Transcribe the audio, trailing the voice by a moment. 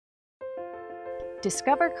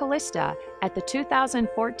Discover KALLISTA at the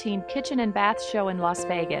 2014 Kitchen and Bath Show in Las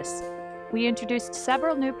Vegas. We introduced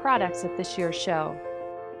several new products at this year's show.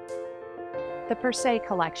 The Per Se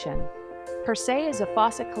collection. Per Se is a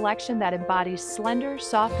faucet collection that embodies slender,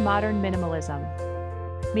 soft, modern minimalism.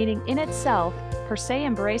 Meaning in itself, Per Se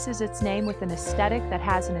embraces its name with an aesthetic that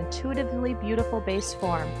has an intuitively beautiful base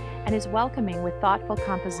form and is welcoming with thoughtful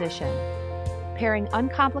composition. Pairing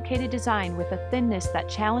uncomplicated design with a thinness that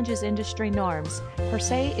challenges industry norms, Per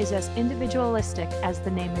Se is as individualistic as the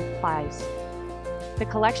name implies. The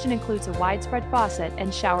collection includes a widespread faucet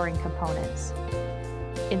and showering components.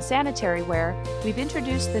 In sanitary ware, we've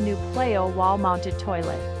introduced the new Pléo Wall-Mounted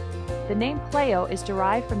Toilet. The name Pléo is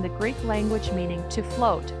derived from the Greek language meaning to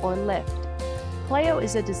float or lift. Pléo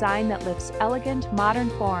is a design that lifts elegant, modern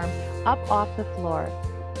form up off the floor.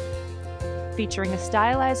 Featuring a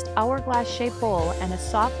stylized hourglass-shaped bowl and a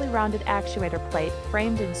softly rounded actuator plate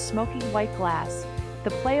framed in smoky white glass, the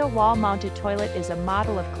Pléo Wall-Mounted Toilet is a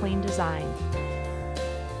model of clean design.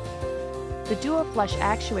 The dual flush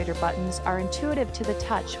actuator buttons are intuitive to the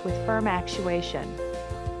touch with firm actuation.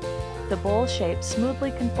 The bowl shape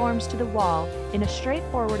smoothly conforms to the wall in a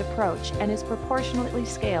straightforward approach and is proportionately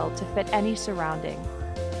scaled to fit any surrounding.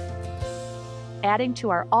 Adding to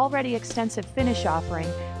our already extensive finish offering,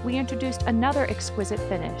 we introduced another exquisite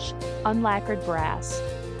finish, Unlacquered Brass.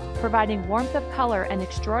 Providing warmth of color and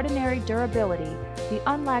extraordinary durability, the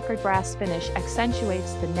Unlacquered Brass finish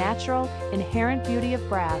accentuates the natural, inherent beauty of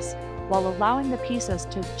brass while allowing the pieces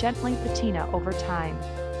to gently patina over time.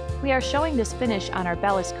 We are showing this finish on our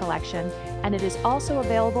Bellis collection, and it is also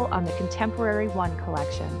available on the Contemporary One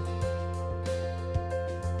collection.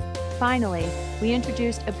 Finally, we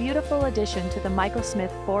introduced a beautiful addition to the Michael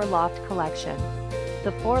Smith 4 Loft collection,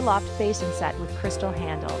 the 4 Loft Basin set with crystal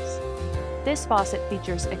handles. This faucet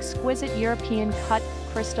features exquisite European cut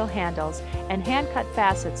crystal handles and hand-cut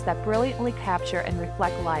facets that brilliantly capture and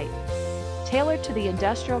reflect light. Tailored to the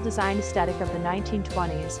industrial design aesthetic of the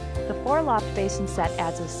 1920s, the 4 Loft Basin set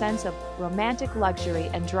adds a sense of romantic luxury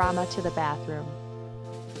and drama to the bathroom.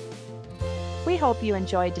 We hope you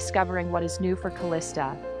enjoyed discovering what is new for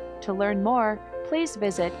KALLISTA. To learn more, please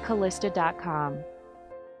visit kallista.com.